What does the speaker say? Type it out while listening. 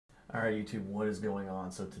Alright YouTube, what is going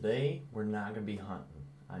on? So today, we're not going to be hunting.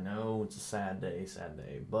 I know it's a sad day,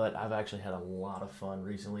 but I've actually had a lot of fun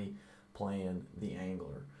recently playing the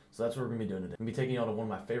angler. So that's what we're going to be doing today. I'm going to be taking y'all to one of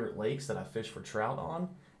my favorite lakes that I fish for trout on,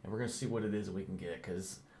 and we're going to see what it is that we can get,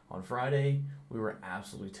 because on Friday, we were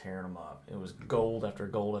absolutely tearing them up. It was gold after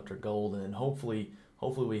gold after gold, and hopefully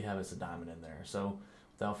we have us a diamond in there. So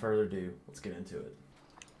without further ado, let's get into it.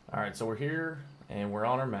 Alright, so we're here, and we're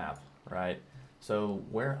on our map, right? So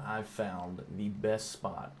where I've found the best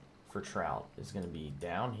spot for trout is going to be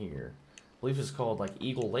down here. I believe it's called like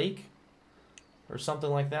Eagle Lake or something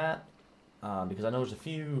like that, because I know there's a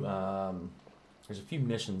few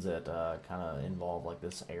missions that kind of involve like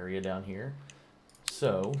this area down here.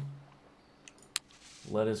 So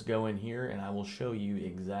let us go in here and I will show you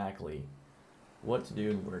exactly what to do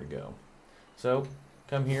and where to go. So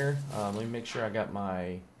come here, let me make sure I got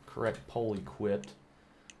my correct pole equipped.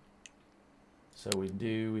 So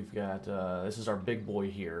we've got, this is our big boy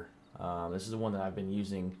here. This is the one that I've been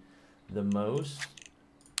using the most.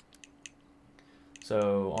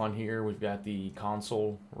 So on here we've got the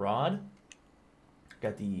console rod,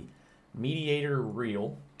 got the mediator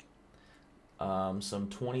reel, some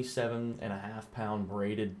 27.5-pound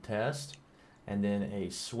braided test, and then a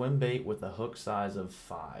swim bait with a hook size of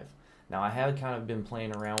 5. Now I have kind of been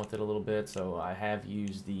playing around with it a little bit, so I have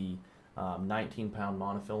used the 19-pound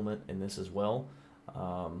monofilament in this as well.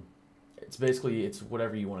 It's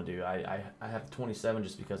whatever you want to do. I have 27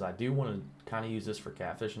 just because I do want to kind of use this for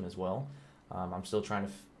catfishing as well. I'm still trying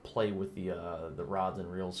to play with the rods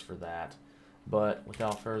and reels for that. But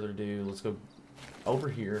without further ado, let's go over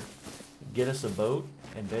here, get us a boat,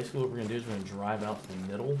 and basically what we're going to do is we're going to drive out to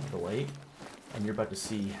the middle of the lake, and you're about to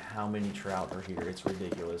see how many trout are here. It's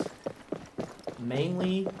ridiculous.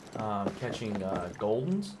 Mainly catching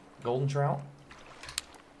golden trout,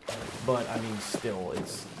 but I mean still,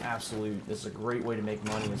 this is a great way to make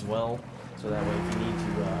money as well. So that way if you need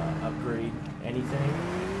to upgrade anything,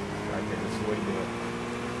 right here, this is the way to do it.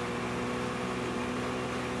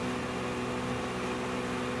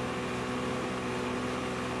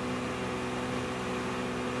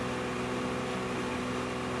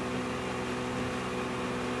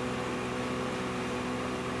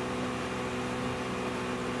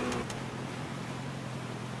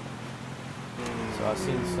 So I've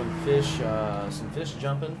seen some fish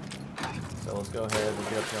jumping. So let's go ahead and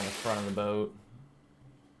get up here on the front of the boat.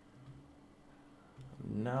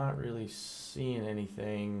 Not really seeing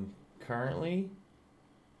anything currently.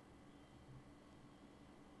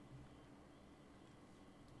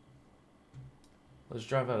 Let's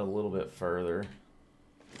drive out a little bit further.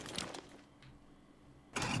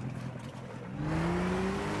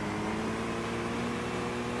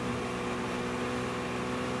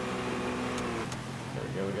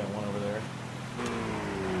 We got one over there.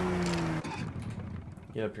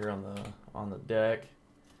 Get up here on the deck,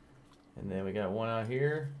 and then we got one out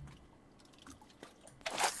here.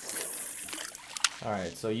 All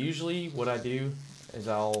right, so usually what I do is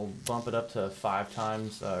I'll bump it up to 5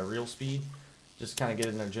 times reel speed, just kind of get it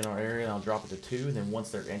in their general area, and I'll drop it to 2. And then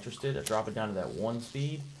once they're interested, I drop it down to that 1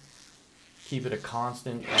 speed, keep it a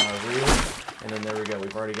constant reel, and then there we go.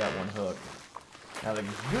 We've already got one hooked. Now the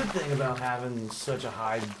good thing about having such a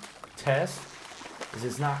high test is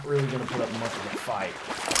it's not really going to put up much of a fight.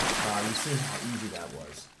 You've seen how easy that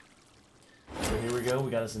was. So here we go.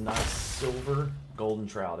 We got us a nice silver golden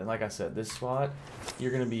trout. And like I said, this spot,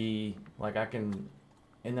 you're going to be, like in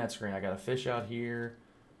that screen, I got a fish out here.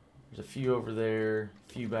 There's a few over there,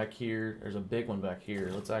 a few back here. There's a big one back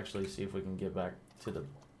here. Let's actually see if we can get back to the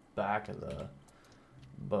back of the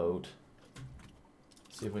boat.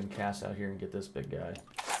 See if we can cast out here and get this big guy.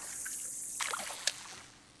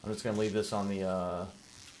 I'm just going to leave this on the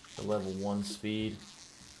level 1 speed.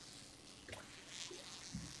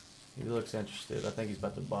 He looks interested. I think he's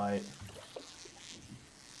about to bite.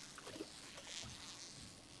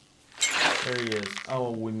 There he is.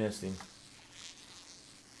 Oh, we missed him.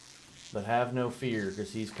 But have no fear,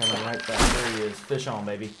 because he's coming right back. There he is. Fish on,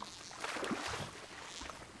 baby.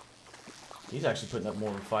 He's actually putting up more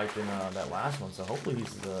of a fight than that last one, so hopefully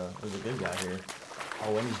he's a good guy here.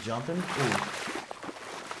 Oh, and he's jumping. Ooh.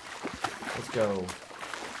 Let's go.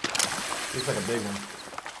 Looks like a big one.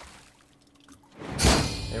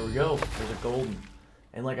 There we go. There's a golden.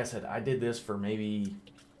 And like I said, I did this for maybe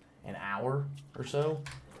an hour or so,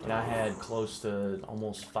 and I had close to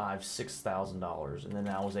almost $5,000–6,000, and then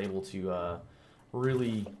I was able to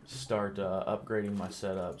really start upgrading my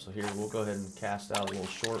setup. So here, we'll go ahead and cast out a little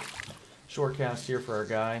short cast here for our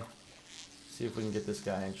guy. See if we can get this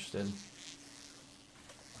guy interested.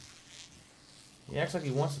 He acts like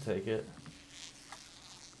he wants to take it.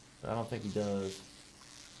 I don't think he does.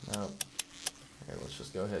 Nope. Here, let's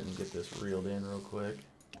just go ahead and get this reeled in real quick.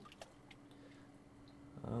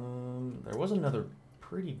 There was another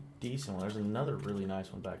pretty decent one. There's another really nice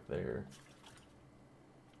one back there.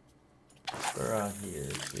 Let's go out here,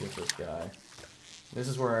 see if this guy. This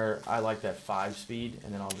is where I like that 5 speed,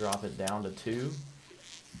 and then I'll drop it down to 2.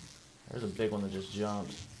 There's a big one that just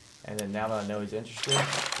jumped. And then now that I know he's interested,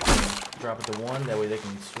 drop it to 1. That way they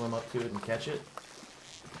can swim up to it and catch it.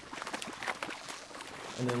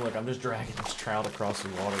 And then look, I'm just dragging this trout across the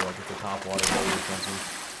water like it's a top water boat or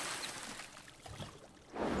something.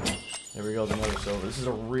 There we go, another silver. This is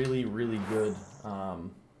a really, really good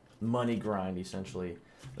money grind, essentially.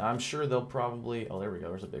 Now, I'm sure they'll probably... Oh, there we go.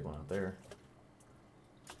 There's a big one out there.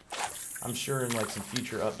 I'm sure in like some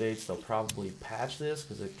future updates, they'll probably patch this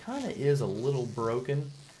because it kind of is a little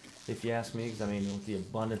broken, if you ask me. Because, I mean, with the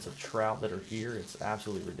abundance of trout that are here, it's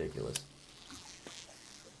absolutely ridiculous.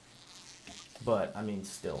 But, I mean,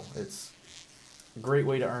 still, it's a great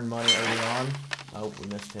way to earn money early on. Oh, we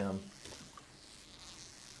missed him.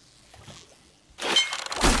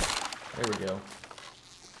 There we go.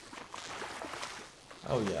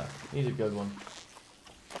 Oh yeah, he's a good one.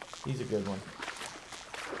 He's a good one.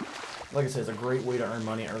 Like I said, it's a great way to earn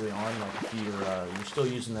money early on. Like if you're still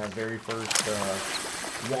using that very first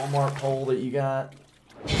Walmart pole that you got.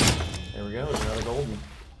 There we go. There's another golden.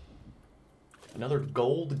 Another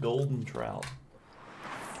golden trout.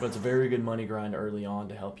 But it's a very good money grind early on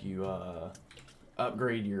to help you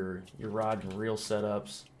upgrade your rod and reel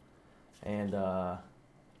setups, and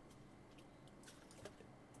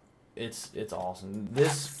it's awesome.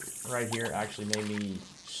 This right here actually made me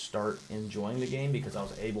start enjoying the game because I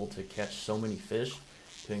was able to catch so many fish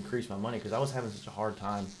to increase my money, because I was having such a hard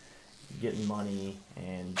time getting money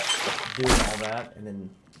and doing all that. And then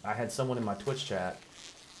I had someone in my Twitch chat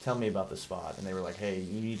tell me about this spot, and they were like, hey,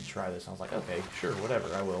 you need to try this. And I was like, okay, sure,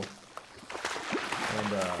 whatever, I will.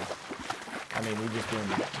 And I mean, we've just been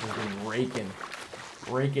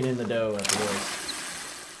raking in the dough after this.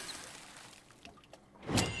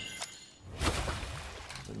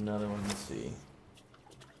 Another one, let's see.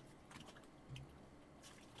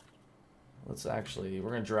 Let's actually, we're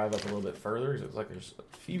going to drive up a little bit further because it looks like there's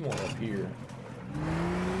a few more up here.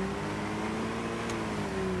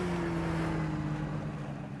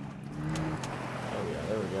 Oh yeah,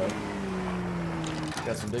 there we go.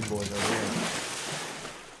 Got some big boys over here.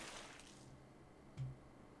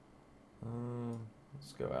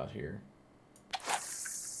 Let's go out here.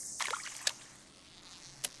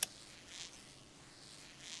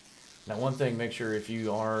 Now, one thing, make sure if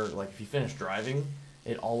you are, like, if you finish driving,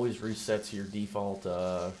 it always resets your default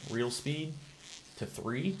reel speed to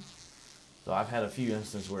 3. So I've had a few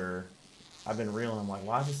instances where I've been reeling, I'm like,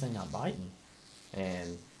 why is this thing not biting?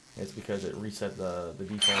 And it's because it reset the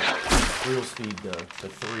default reel speed to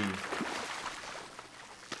 3.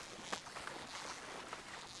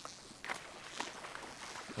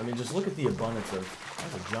 I mean, just look at the abundance of,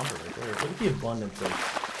 that's a jumper right there. Look at the abundance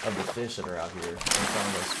of the fish that are out here in front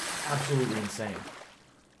of us. Absolutely insane.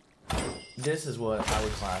 This is what I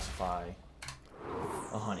would classify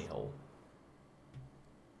a honey hole.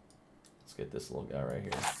 Let's get this little guy right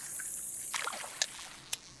here.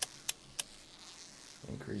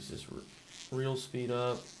 Increase this reel speed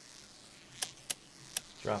up.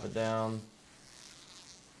 Drop it down.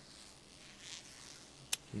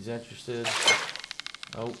 He's interested.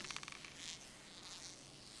 Oh.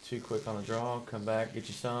 Too quick on the draw. Come back, get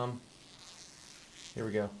you some. Here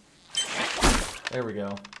we go. There we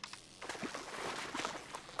go.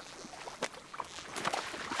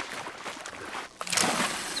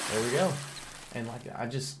 There we go. And like, I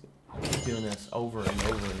keep doing this over and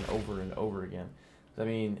over and over and over again. I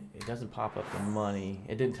mean, it doesn't pop up the money.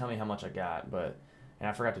 It didn't tell me how much I got, and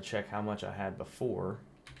I forgot to check how much I had before.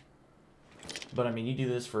 But I mean, you do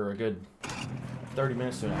this for a good 30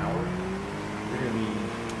 minutes to an hour, you're gonna be,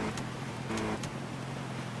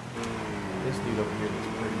 this dude over here looks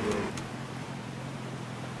pretty good.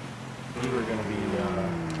 You are gonna be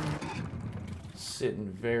sitting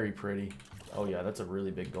very pretty. Oh yeah, that's a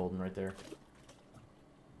really big golden right there.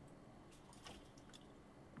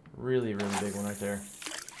 Really, really big one right there.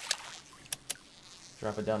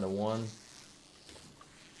 Drop it down to 1.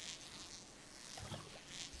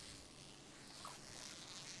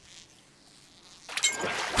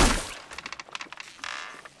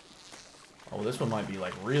 Oh, this one might be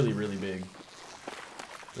like really, really big.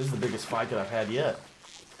 This is the biggest fight that I've had yet.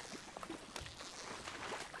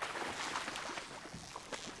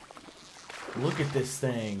 Look at this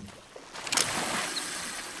thing.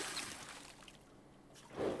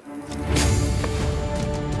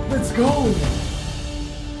 Let's go!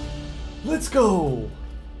 Let's go.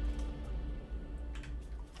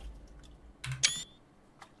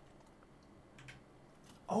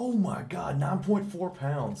 Oh my God, 9.4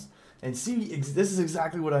 pounds. And see, this is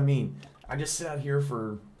exactly what I mean. I just sit out here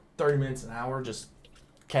for 30 minutes, an hour, just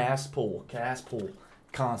cast, pull,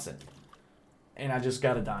 constant. And I just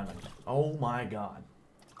got a diamond. Oh my God.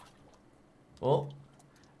 Well,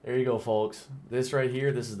 there you go, folks. This right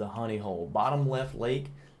here, this is the honey hole. Bottom left lake.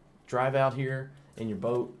 Drive out here in your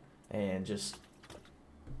boat and just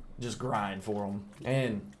grind for them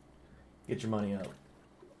and get your money up.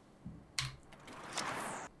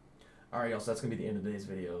 Alright, y'all, so that's going to be the end of today's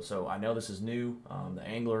video. So I know this is new, the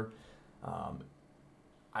angler.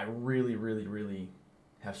 I really, really, really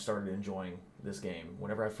have started enjoying this game.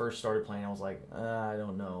 Whenever I first started playing, I was like, I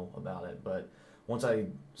don't know about it. But once I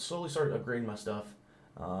slowly started upgrading my stuff,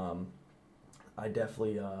 I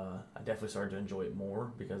definitely started to enjoy it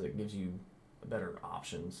more because it gives you better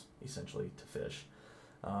options, essentially, to fish.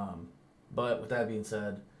 But with that being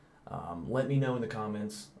said, let me know in the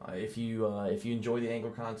comments if you enjoy the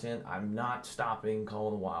angler content. I'm not stopping Call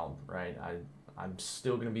of the Wild, right? I'm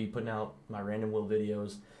still going to be putting out my random wheel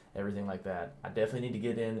videos, everything like that. I definitely need to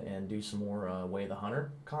get in and do some more Way of the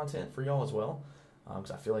Hunter content for y'all as well,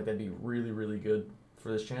 because I feel like that'd be really, really good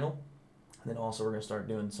for this channel. And then also we're going to start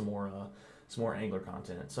doing some more angler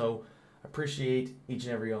content. So I appreciate each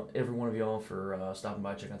and every one of y'all for stopping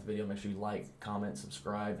by, checking out the video. Make sure you like, comment,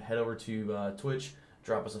 subscribe. Head over to Twitch.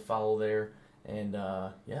 Drop us a follow there. And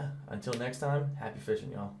yeah, until next time, happy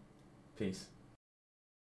fishing, y'all. Peace.